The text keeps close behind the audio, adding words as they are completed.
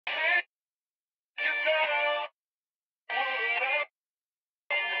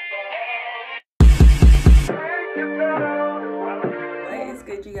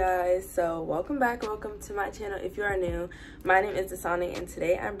Alright you guys, so welcome back, welcome to my channel. If you are new, my name is Dasani and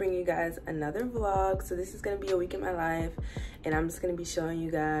today I'm bringing you guys another vlog. So this is going to be a week in my life and I'm just going to be showing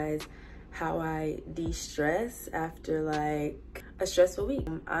you guys how I de-stress after like a stressful week.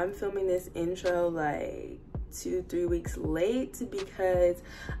 I'm filming this intro like 2-3 weeks late because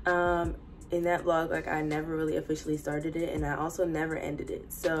in that vlog, like, I never really officially started it and I also never ended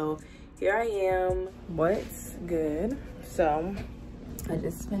it. So here I am. What's good? So I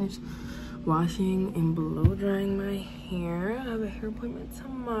just finished washing and blow drying my hair. I have a hair appointment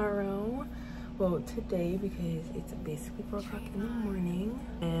tomorrow. Well, today because it's basically 4 o'clock in the morning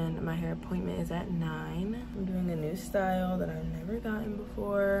and my hair appointment is at 9. I'm doing a new style that I've never gotten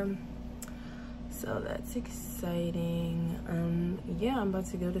before. So that's exciting. Yeah, I'm about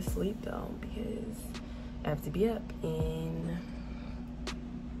to go to sleep though because I have to be up in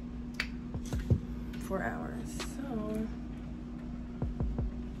 4 hours. So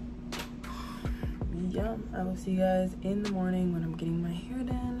yeah, I will see you guys in the morning when I'm getting my hair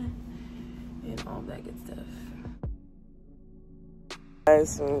done and all that good stuff.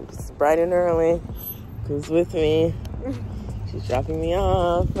 Guys, so it's bright and early. Who's with me? She's dropping me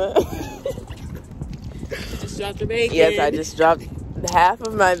off. Just dropped the bacon. Yes, I just dropped half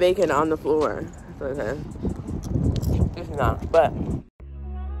of my bacon on the floor. So it's not, but.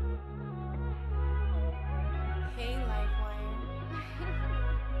 Hey, Lifewire.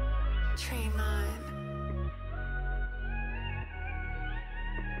 Train on.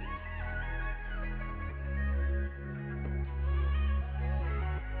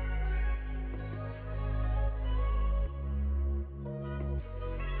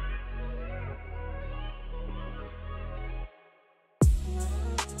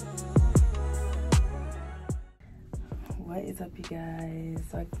 What is up, you guys?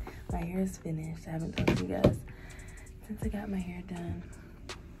 So my hair is finished. I haven't talked to you guys since I got my hair done.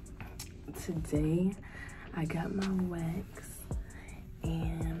 Today I got my wax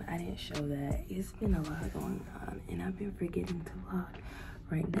and I didn't show that. It's been a lot going on and I've been forgetting to vlog.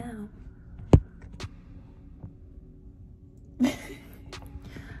 Right now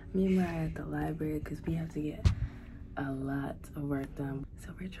me and Mariah are at the library because we have to get a lot of work done. So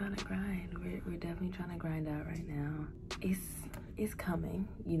we're trying to grind. We're definitely trying to grind out right now. It's coming.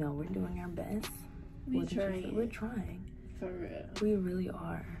 You know, we're doing our best. We're trying. For real. We really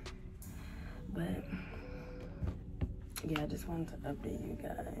are. But yeah, I just wanted to update you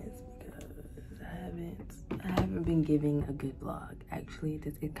guys because I haven't been giving a good vlog. Actually,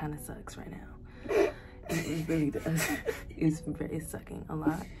 it kind of sucks right now. It really does. It's sucking a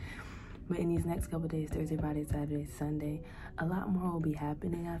lot. But in these next couple days, Thursday, Friday, Saturday, Sunday, a lot more will be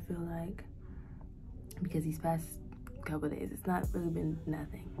happening, I feel like. Because these past couple days, it's not really been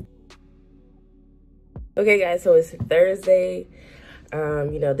nothing. Okay, guys, so it's Thursday.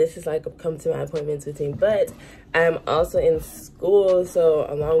 You know, this is like a come to my appointments routine. But I'm also in school. So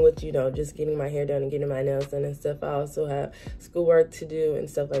along with, you know, just getting my hair done and getting my nails done and stuff, I also have schoolwork to do and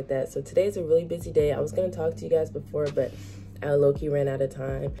stuff like that. So today's a really busy day. I was going to talk to you guys before, but I low-key ran out of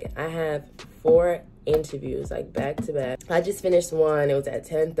time. I have 4 interviews, like back to back. I just finished one. It was at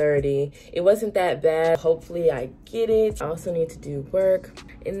 10:30. It wasn't that bad. Hopefully I get it. I also need to do work.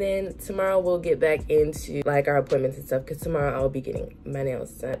 And then tomorrow we'll get back into like our appointments and stuff because tomorrow I'll be getting my nails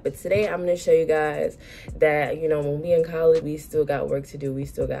done. But today I'm going to show you guys that, you know, when we in college, we still got work to do. We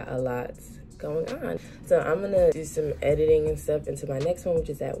still got a lot going on. So I'm gonna do some editing and stuff into my next one, which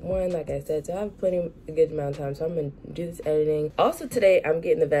is at 1, like I said. So I have a good amount of time, so I'm gonna do this editing. Also today I'm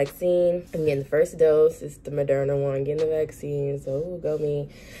getting the vaccine. I'm getting the first dose. It's the Moderna one. Getting the vaccine, so go me,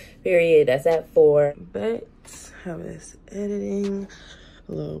 period. That's at 4. But I was editing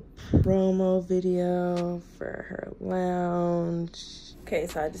a little promo video for her lounge. Okay,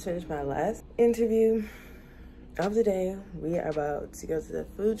 so I just finished my last interview of the day. We are about to go to the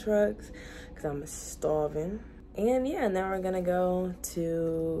food trucks because I'm starving. And yeah, now we're gonna go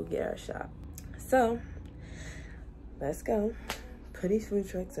to get our shop. So let's go. Put these food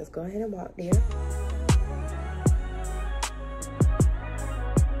trucks. Let's go ahead and walk there.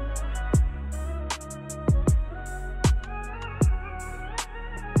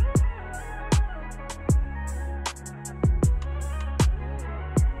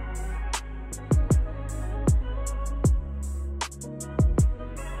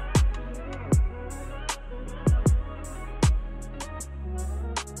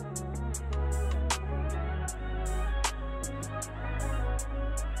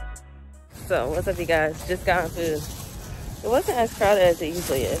 So what's up, you guys? Just got food. It wasn't as crowded as it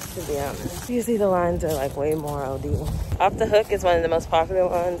usually is, to be honest. Usually the lines are like way more OD. Off the Hook is one of the most popular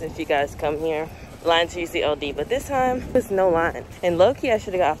ones if you guys come here. line to UCLD, but this time there's no line. And low-key, I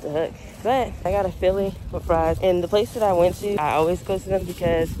should have got off the hook. But I got a Philly with fries. And the place that I went to, I always go to them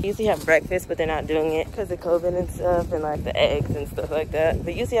because they usually have breakfast, but they're not doing it because of COVID and stuff and like the eggs and stuff like that.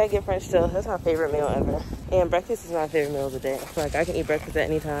 But usually I get French toast. That's my favorite meal ever. And breakfast is my favorite meal of the day. Like I can eat breakfast at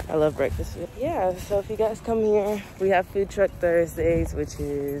any time. I love breakfast food. Yeah, so if you guys come here, we have Food Truck Thursdays, which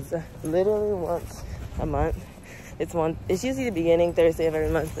is literally once a month. It's usually the beginning Thursday of every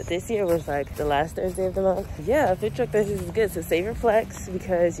month, but this year was like the last Thursday of the month. Yeah, Food Truck Thursdays is good, so save your flex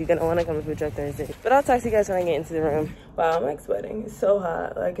because you're gonna wanna come to Food Truck Thursday. But I'll talk to you guys when I get into the room. Wow, I'm like sweating, it's so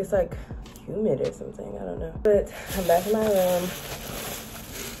hot. Like it's like humid or something, I don't know. But I'm back in my room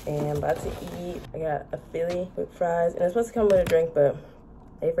and I'm about to eat. I got a Philly with fries and it's supposed to come with a drink, but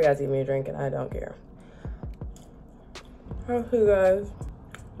they forgot to give me a drink and I don't care. I'll see you guys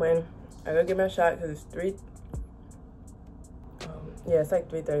when I go get my shot because it's yeah, it's like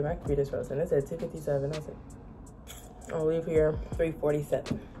 3:30. My computer's frozen. It said 2:57. I was like, I'll leave here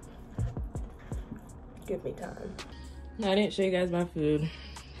 3:47. Give me time. I didn't show you guys my food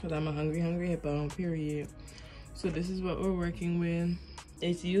because I'm a hungry hippo, period. So this is what we're working with.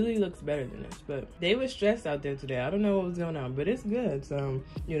 It usually looks better than this, but they were stressed out there today. I don't know what was going on, but it's good. So,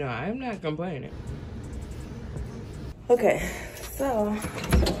 you know, I'm not complaining. Okay, so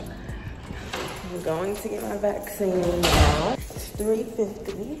I'm going to get my vaccine now. It's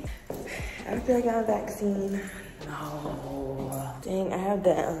 3:50. After I got a vaccine, no. Dang, I have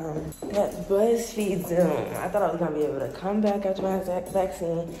that BuzzFeed Zoom. I thought I was gonna be able to come back after my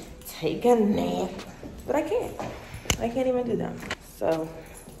vaccine, take a nap, but I can't. I can't even do that. So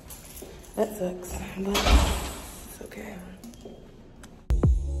that sucks, but it's okay.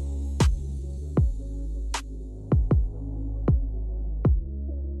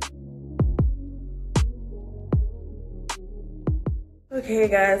 Okay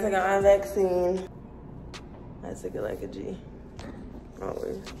guys, I got my vaccine. I took it like a G,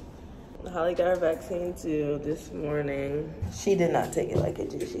 always. Holly got her vaccine too this morning. She did not take it like a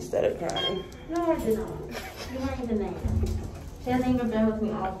G, she started crying. No, I did not. You weren't even there. She hasn't even been with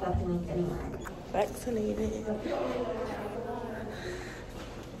me all fucking week anyway. Vaccinated.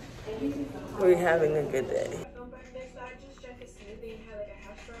 We're having a good day.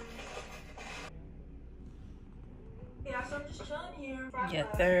 Yeah, so I'm just chilling here.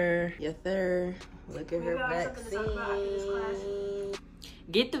 Yes, sir. Look at her vaccine.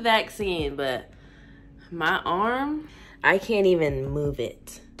 Get the vaccine, but my arm, I can't even move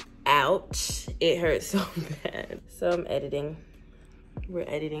it. Ouch. It hurts so bad. So I'm editing. We're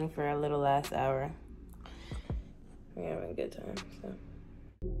editing for a little last hour. We're having a good time, so.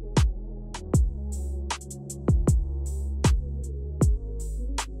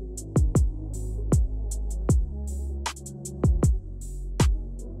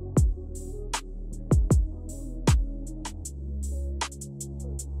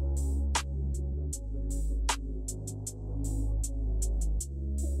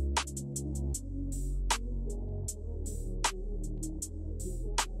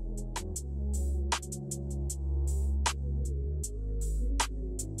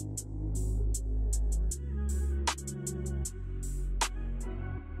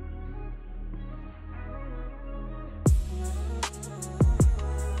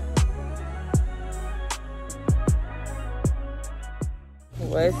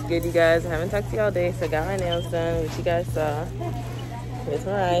 What's good, you guys? I haven't talked to you all day, so I got my nails done, which you guys saw. Here's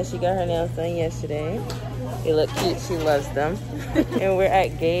Mariah. She got her nails done yesterday. They look cute. She loves them. And we're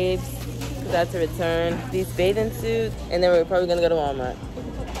at Gabe's because I had to return these bathing suits, and then we're probably gonna go to Walmart.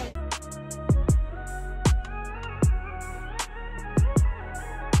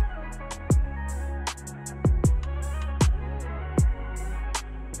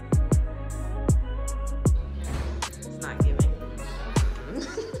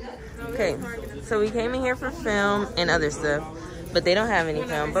 Okay, so we came in here for film and other stuff, but they don't have any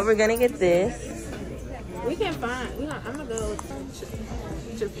film. But we're gonna get this. We can find. I'm gonna go.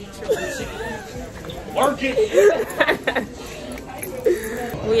 Work it.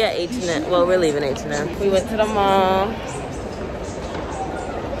 We at H&M. Well, we're leaving H&M. We went to the mall.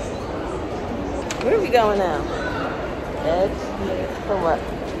 Where are we going now? Edge? For what?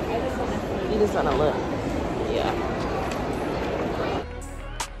 You just wanna look. Yeah.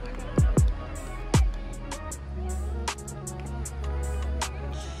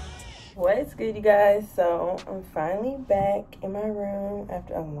 What's good, you guys? So I'm finally back in my room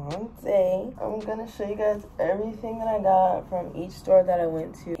after a long day. I'm gonna show you guys everything that I got from each store that I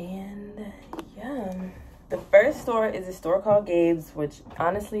went to. And yeah, the first store is a store called Gabe's, which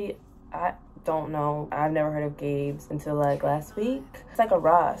honestly I don't know. I've never heard of Gabe's until like last week. It's like a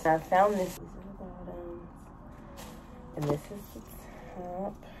Ross. I found this And this is the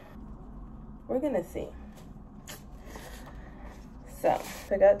top. We're gonna see. So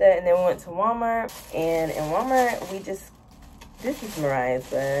I got that, and then we went to Walmart. And in Walmart, this is Mariah's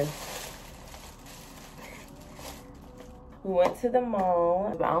bag. We went to the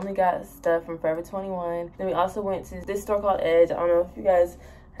mall. I only got stuff from Forever 21. Then we also went to this store called Edge. I don't know if you guys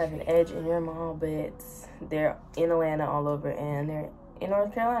have an Edge in your mall, but they're in Atlanta all over, and they're in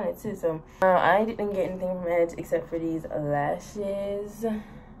North Carolina too. So I didn't get anything from Edge except for these lashes. I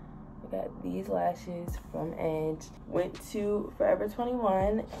got these lashes from Edge. Went to Forever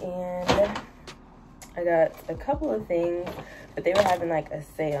 21, and I got a couple of things, but they were having like a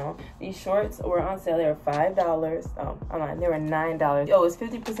sale. These shorts were on sale. They were $5. Oh, I'm lying. They were $9. Oh, it's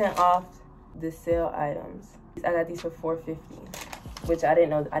 50% off the sale items. I got these for $4.50, which I didn't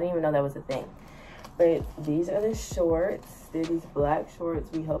know. I didn't even know that was a thing. But these are the shorts. They're these black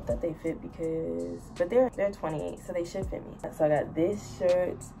shorts. We hope that they fit but they're 28, so they should fit me. So I got this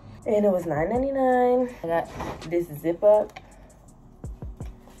shirt, and it was $9.99. I got this zip up.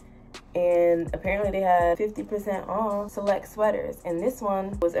 And apparently they had 50% off select sweaters. And this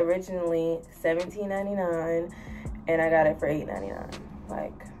one was originally $17.99, and I got it for $8.99.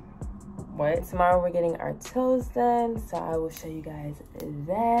 Like, what? Tomorrow we're getting our toes done, so I will show you guys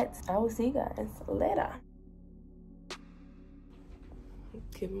that. I will see you guys later.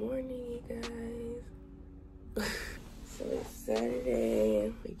 Good morning, you guys. So it's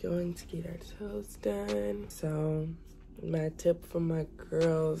Saturday. We're going to get our toes done. So my tip for my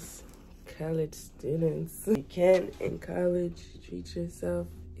girls, college students: you can in college treat yourself.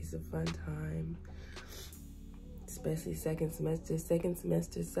 It's a fun time, especially second semester. Second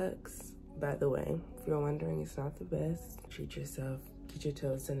semester sucks, by the way. If you're wondering, it's not the best. Treat yourself, get your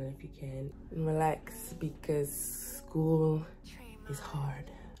toes done if you can, and relax, because school is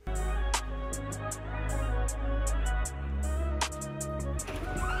hard.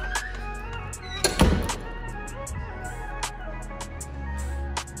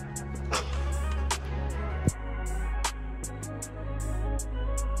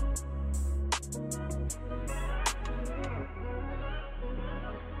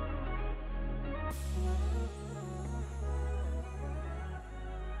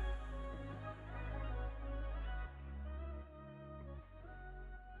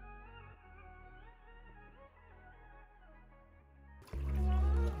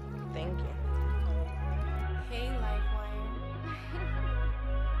 Thank you. Hey, Lifewire.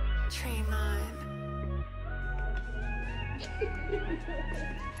 Trayvon.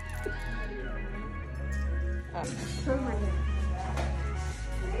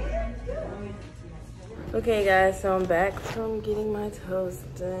 Okay guys, so I'm back from getting my toes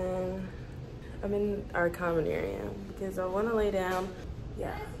done. I'm in our common area because I want to lay down.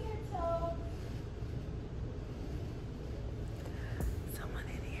 Yeah. Someone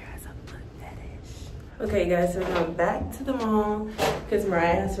in here has a foot fetish. Okay guys, so we're going back to the mall because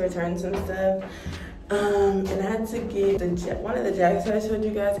Mariah has to return some stuff. And I had to get one of the jackets that I showed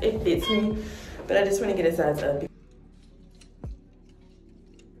you guys. It fits me, but I just want to get a size up.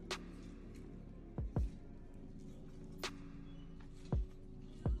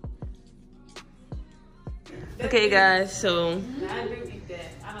 Okay guys, so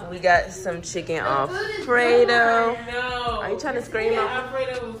we got some chicken Alfredo. Are you trying to scream out?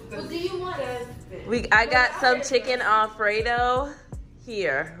 What do you want? I got some chicken Alfredo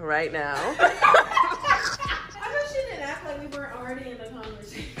here right now. I know she didn't act like we weren't already in the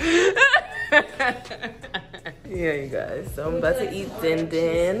conversation. Yeah, you guys. So I'm about to eat din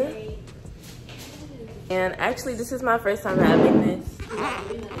din. And actually, this is my first time having this.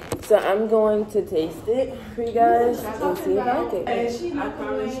 So I'm going to taste it for you guys and see if I like it. I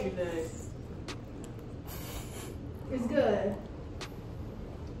promise you that. It's good.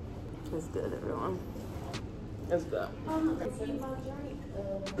 It's good, everyone. Let's go.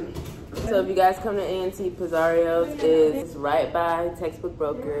 So if you guys come to A&T, Pizzario's is right by Textbook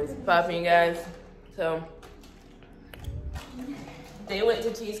Brokers. Popping, you guys. So they went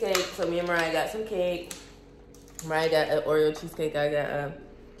to cheesecake. So me and Mariah got some cake. Mariah got an Oreo cheesecake. I got a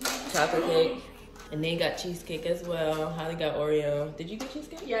chocolate cake. And they got cheesecake as well. Holly got Oreo. Did you get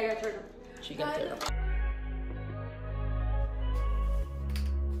cheesecake? Yeah, I got turtle. She got turtle.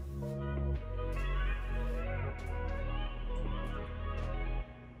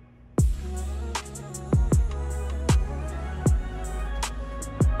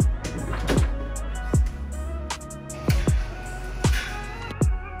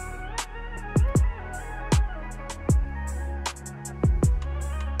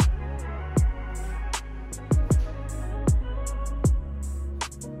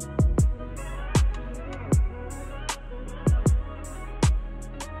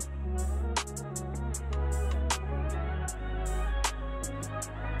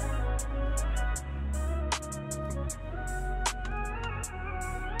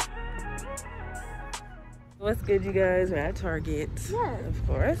 What's good, you guys? We're at Target. Yeah. Of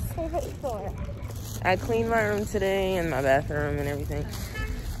course. Favorite store. I cleaned my room today and my bathroom and everything.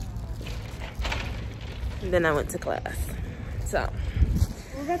 And then I went to class. So.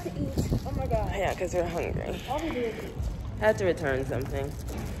 We're about to eat. Oh my god. Yeah, because we're hungry. All we do is eat. I had to return something.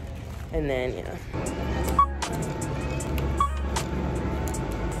 And then, yeah.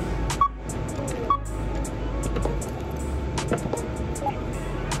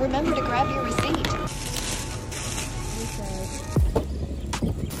 Remember to grab your receipt.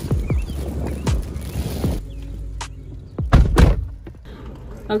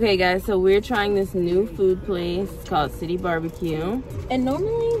 Okay, guys, so we're trying this new food place called City Barbecue. And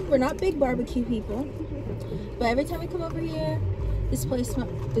normally, we're not big barbecue people. But every time we come over here, this place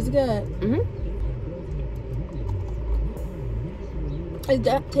is good.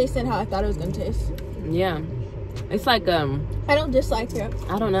 It tasted how I thought it was gonna taste. Yeah. It's like, I don't dislike it.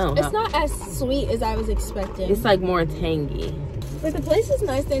 I don't know. It's not as sweet as I was expecting. It's like more tangy. But the place is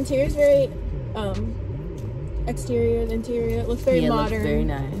nice. The interior is very, exterior, the interior. It looks very modern. It looks very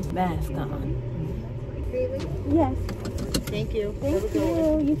nice. Bask on. Really? Yes. Thank you. Thank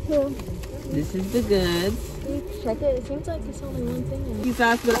you. You too. This is the goods. Check it. It seems like there's only one thing in it. You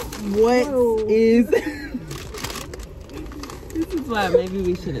guys, what is... This is why maybe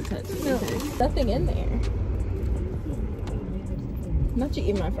we shouldn't touch it. No, nothing in there. Not you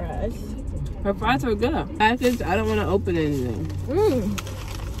eat my fries. Her fries are good. I don't want to open anything.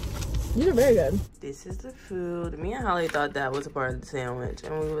 These are very good. This is the food. Me and Holly thought that was a part of the sandwich.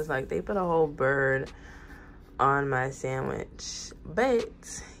 And we was like, they put a whole bird on my sandwich.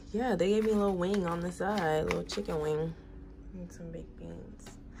 But, yeah, they gave me a little wing on the side. A little chicken wing. And some baked beans.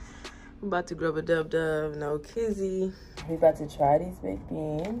 I'm about to grub a dub-dub. No kizzy. We're about to try these baked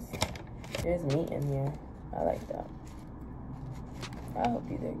beans. There's meat in here. I like that. I hope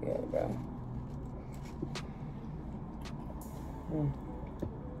these are good, bro.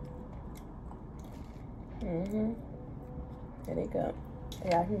 There they go.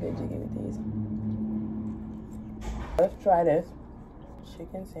 Yeah, I can get jiggy with these. Let's try this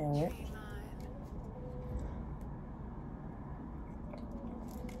chicken sandwich.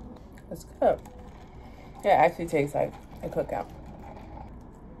 It's good. Yeah, it actually tastes like a cookout.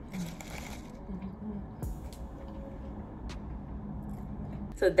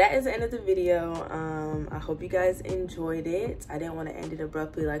 So that is the end of the video. I hope you guys enjoyed it. I didn't want to end it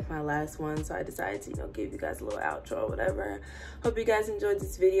abruptly like my last one, so I decided to, give you guys a little outro or whatever. Hope you guys enjoyed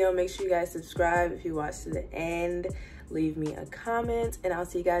this video. Make sure you guys subscribe if you watched to the end. Leave me a comment, and I'll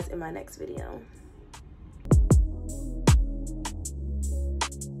see you guys in my next video.